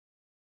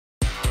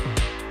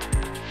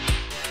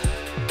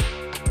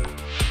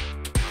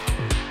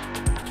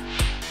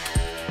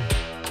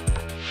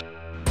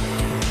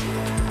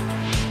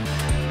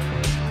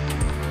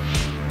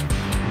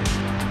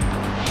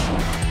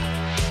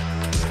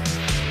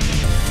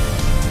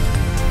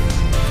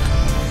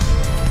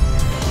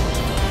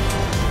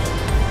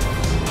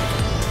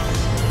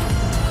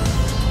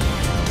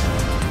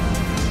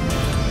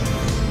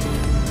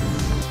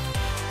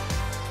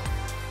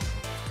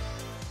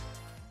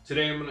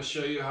Today I'm going to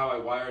show you how I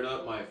wired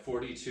up my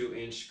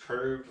 42-inch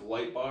curved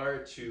light bar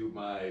to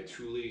my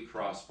Thule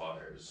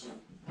crossbars.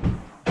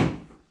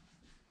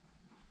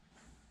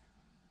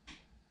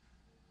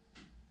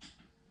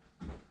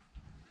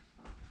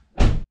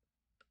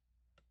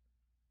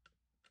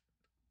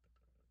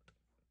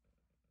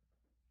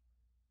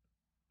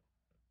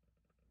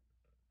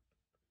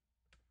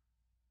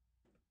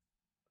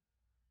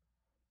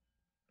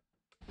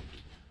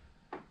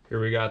 Here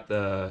we got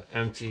the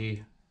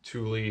empty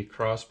Thule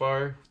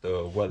crossbar,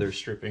 the weather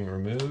stripping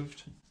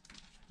removed.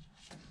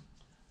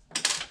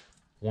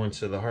 Went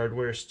to the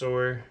hardware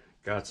store,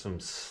 got some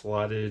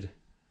slotted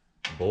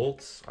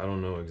bolts. I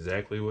don't know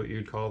exactly what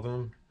you'd call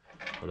them,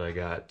 but I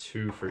got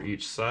 2 for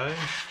each side.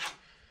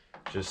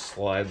 Just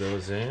slide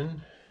those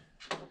in.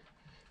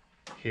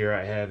 Here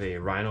I have a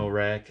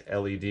Renogy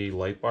LED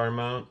light bar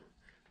mount.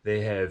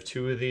 They have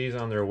 2 of these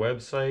on their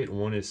website.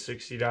 One is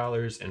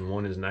 $60 and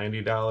one is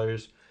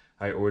 $90.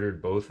 I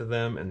ordered both of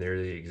them and they're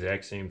the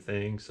exact same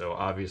thing, so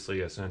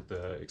obviously I sent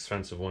the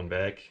expensive one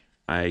back.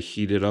 I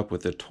heated up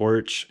with a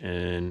torch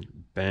and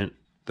bent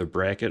the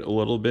bracket a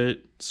little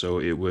bit so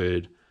it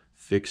would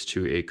fix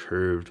to a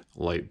curved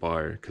light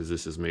bar, because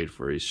this is made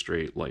for a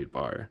straight light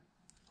bar.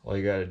 All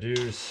you gotta do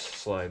is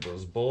slide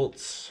those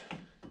bolts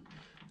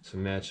to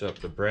match up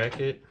the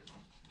bracket,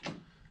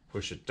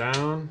 push it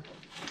down,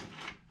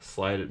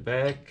 slide it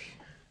back,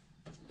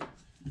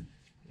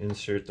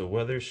 insert the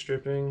weather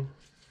stripping,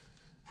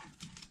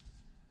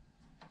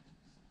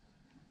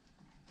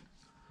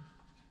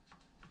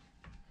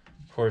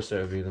 of course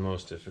that would be the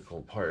most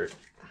difficult part.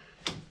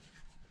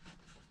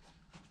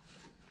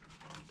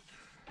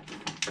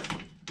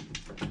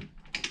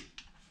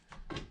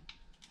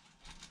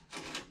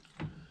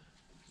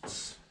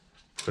 Let's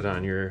put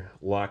on your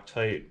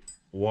Loctite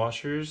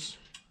washers.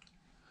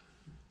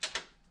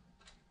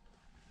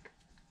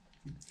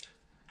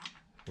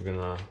 We're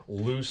gonna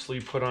loosely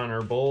put on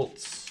our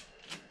bolts.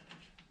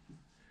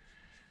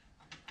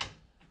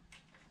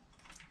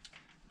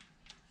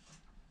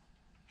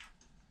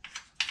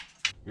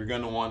 You're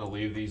gonna want to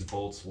leave these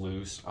bolts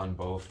loose on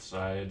both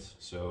sides,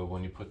 so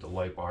when you put the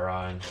light bar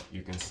on,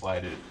 you can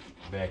slide it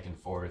back and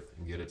forth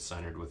and get it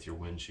centered with your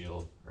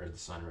windshield or the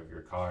center of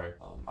your car.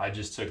 I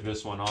just took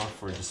this one off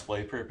for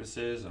display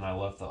purposes and I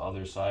left the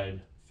other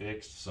side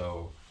fixed,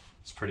 so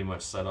it's pretty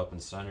much set up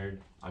and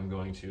centered. I'm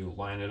going to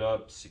line it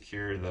up,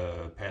 secure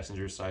the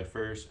passenger side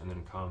first, and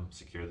then come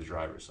secure the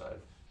driver's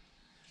side.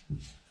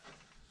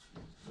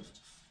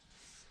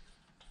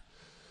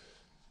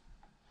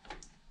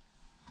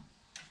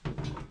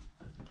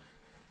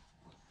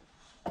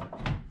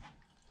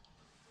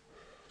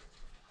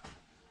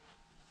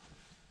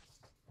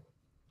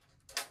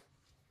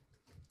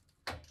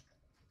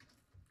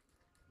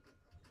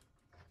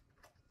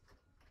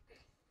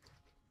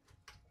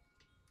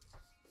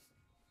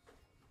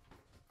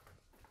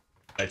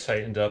 I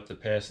tightened up the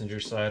passenger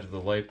side of the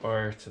light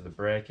bar to the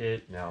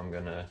bracket. Now I'm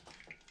gonna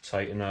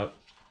tighten up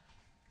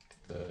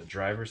the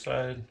driver's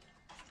side.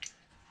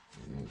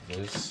 Remove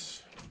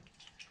this.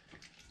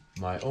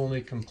 My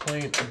only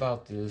complaint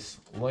about this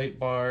light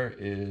bar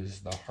is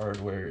the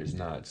hardware is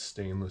not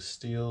stainless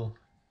steel.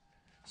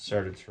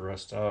 Started to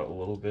rust out a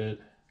little bit,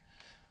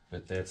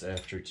 but that's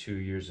after 2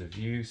 years of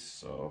use,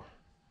 so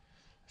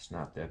it's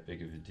not that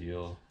big of a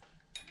deal.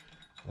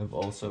 I've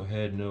also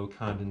had no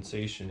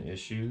condensation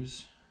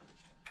issues.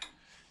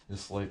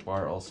 This light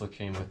bar also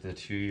came with a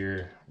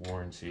 2-year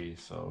warranty,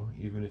 so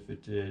even if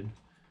it did,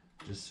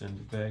 just send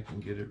it back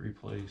and get it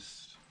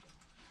replaced.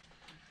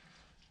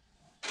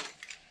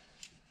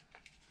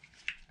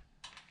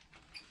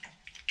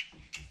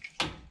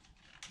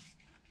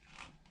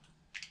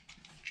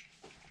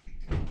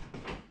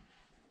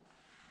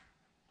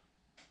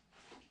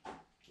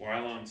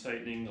 While I'm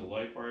tightening the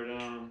light bar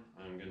down,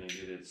 I'm going to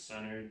get it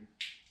centered.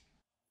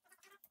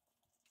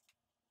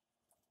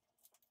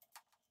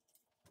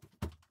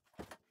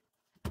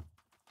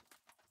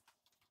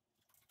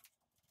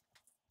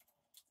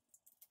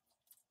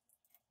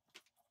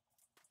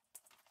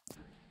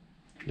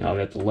 Now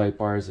that the light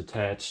bar is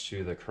attached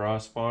to the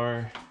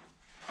crossbar,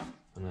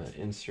 I'm going to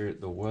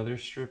insert the weather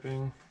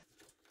stripping.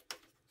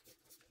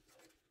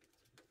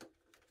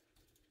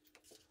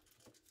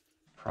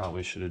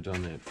 Probably should have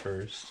done that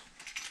first.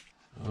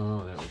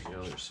 Oh, that was the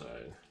other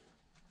side.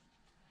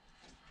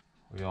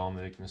 We all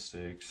make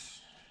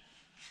mistakes.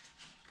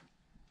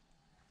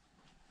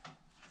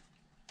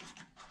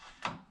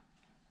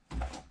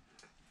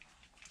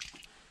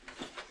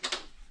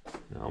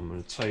 Now I'm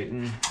going to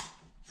tighten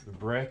the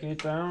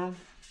bracket down.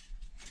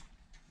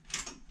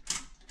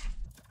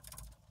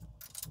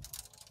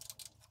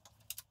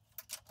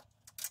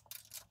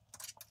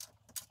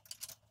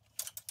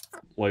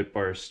 Light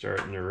bar is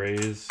starting to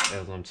raise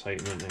as I'm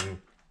tightening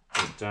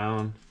it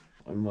down.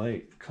 I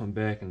might come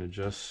back and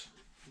adjust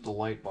the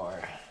light bar.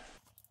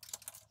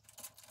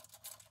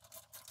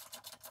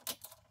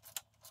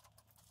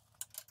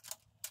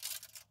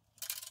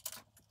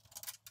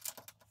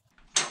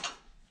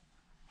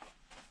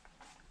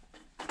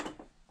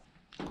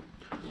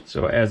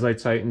 So as I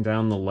tighten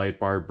down the light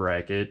bar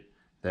bracket,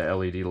 the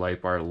LED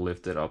light bar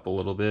lifted up a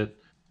little bit.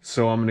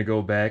 So I'm going to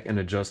go back and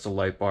adjust the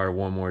light bar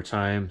one more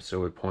time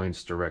so it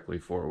points directly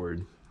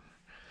forward.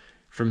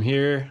 From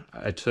here,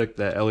 I took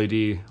the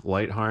LED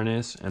light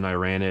harness and I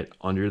ran it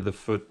under the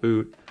foot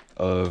boot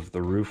of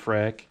the roof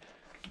rack.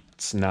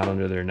 It's not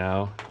under there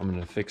now. I'm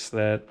going to fix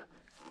that.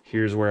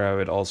 Here's where I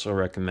would also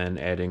recommend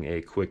adding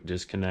a quick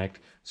disconnect.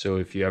 So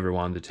if you ever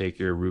wanted to take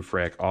your roof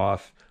rack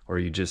off, or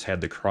you just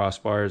had the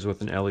crossbars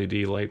with an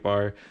LED light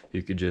bar,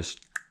 you could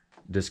just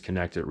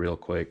disconnect it real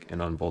quick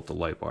and unbolt the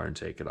light bar and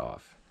take it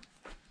off.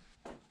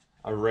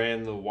 I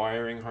ran the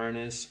wiring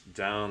harness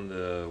down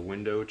the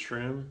window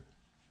trim.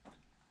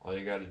 All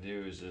you got to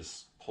do is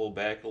just pull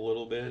back a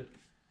little bit.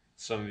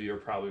 Some of you are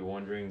probably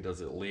wondering,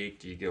 does it leak?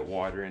 Do you get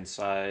water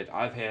inside?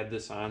 I've had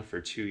this on for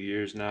 2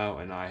 years now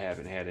and I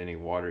haven't had any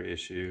water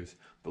issues.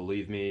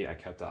 Believe me, I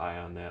kept an eye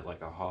on that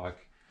like a hawk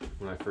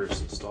when I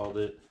first installed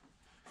it.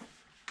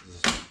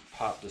 Just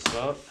pop this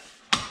up,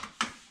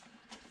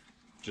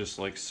 just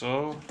like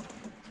so.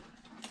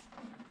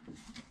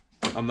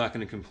 I'm not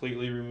going to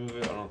completely remove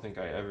it. I don't think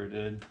I ever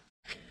did.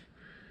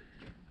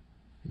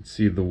 You can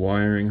see the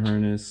wiring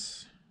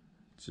harness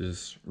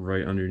just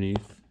right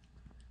underneath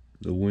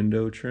the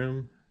window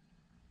trim.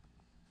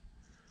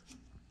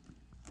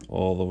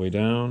 All the way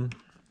down.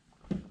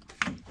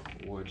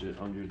 Wedge it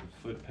under the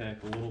foot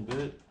pack a little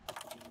bit.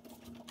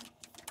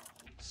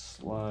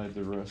 Slide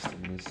the rest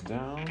of this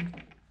down.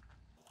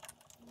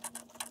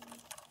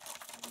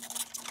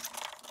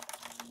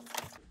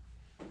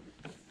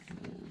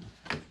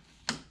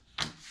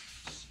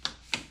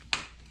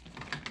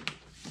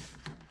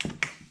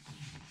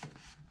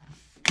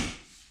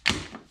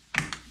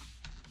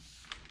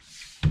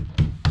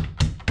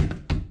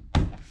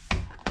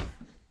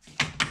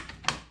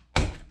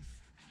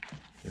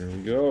 There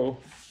we go.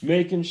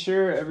 Making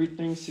sure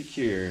everything's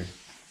secure.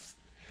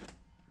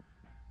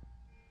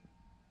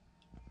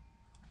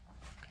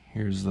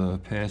 Here's the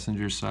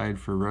passenger side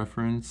for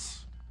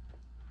reference.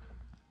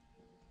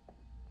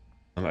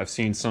 I've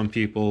seen some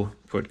people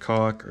put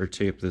caulk or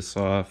tape this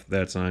off.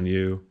 That's on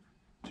you.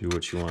 Do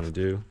what you want to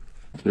do.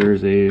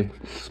 There's a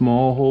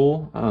small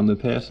hole on the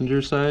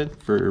passenger side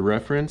for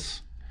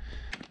reference.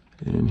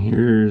 And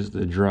here's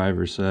the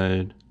driver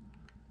side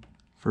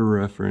for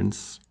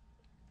reference.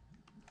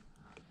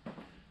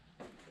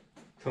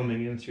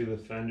 Coming in through the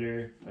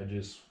fender, I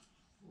just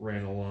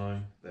ran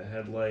along the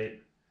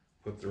headlight,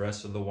 put the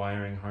rest of the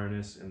wiring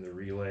harness and the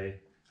relay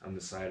on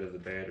the side of the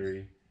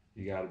battery.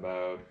 You got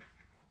about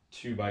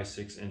 2 by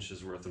 6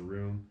 inches worth of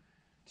room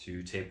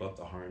to tape up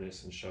the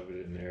harness and shove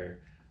it in there.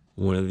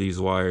 One of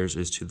these wires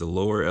is to the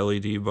lower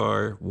LED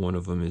bar, one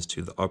of them is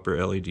to the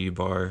upper LED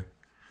bar,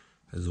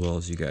 as well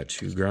as you got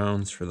 2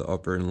 grounds for the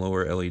upper and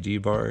lower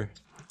LED bar.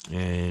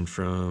 And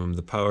from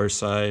the power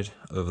side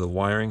of the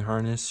wiring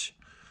harness,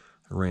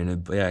 I ran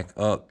it back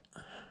up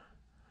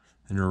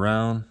and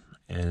around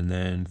and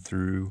then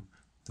through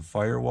the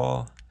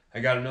firewall. I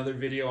got another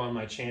video on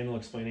my channel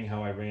explaining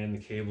how I ran the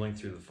cabling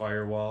through the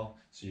firewall,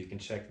 so you can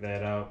check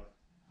that out.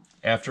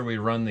 After we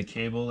run the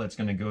cable that's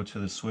going to go to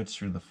the switch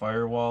through the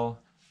firewall,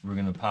 we're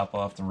going to pop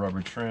off the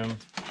rubber trim,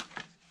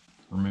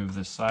 remove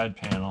this side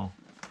panel,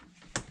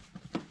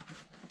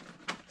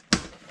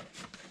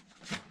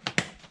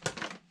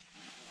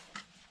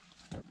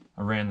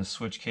 I ran the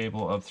switch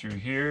cable up through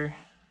here,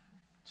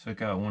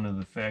 took out one of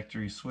the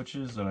factory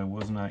switches that I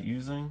was not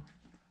using.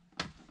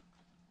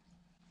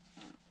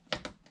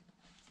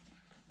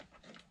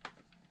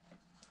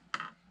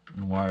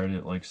 And wired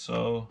it like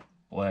so,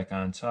 black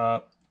on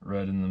top,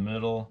 red in the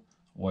middle,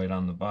 white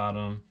on the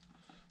bottom.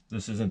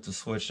 This isn't the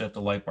switch that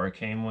the light bar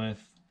came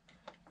with.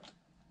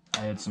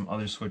 I had some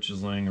other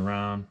switches laying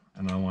around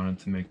and I wanted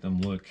to make them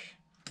look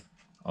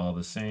all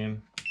the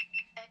same.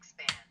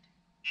 Expand.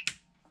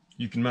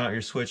 You can mount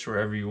your switch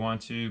wherever you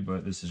want to,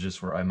 but this is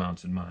just where I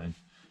mounted mine.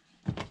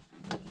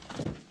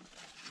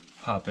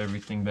 Pop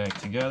everything back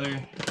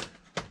together.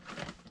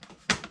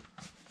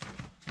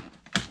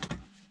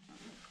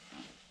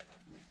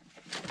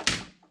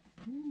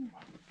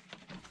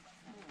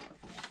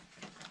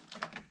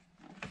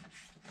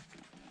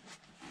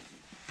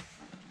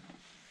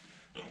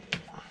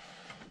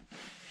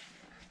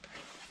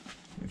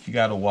 If you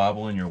got a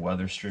wobble in your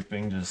weather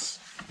stripping, just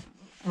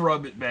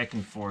rub it back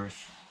and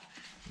forth.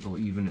 It'll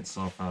even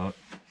itself out.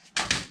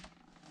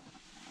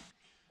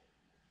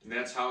 And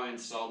that's how I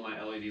installed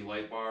my LED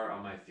light bar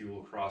on my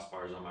Thule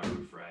crossbars on my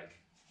roof rack.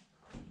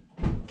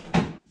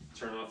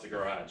 Turn off the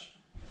garage.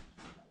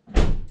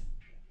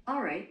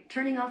 All right,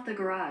 turning off the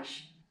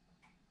garage.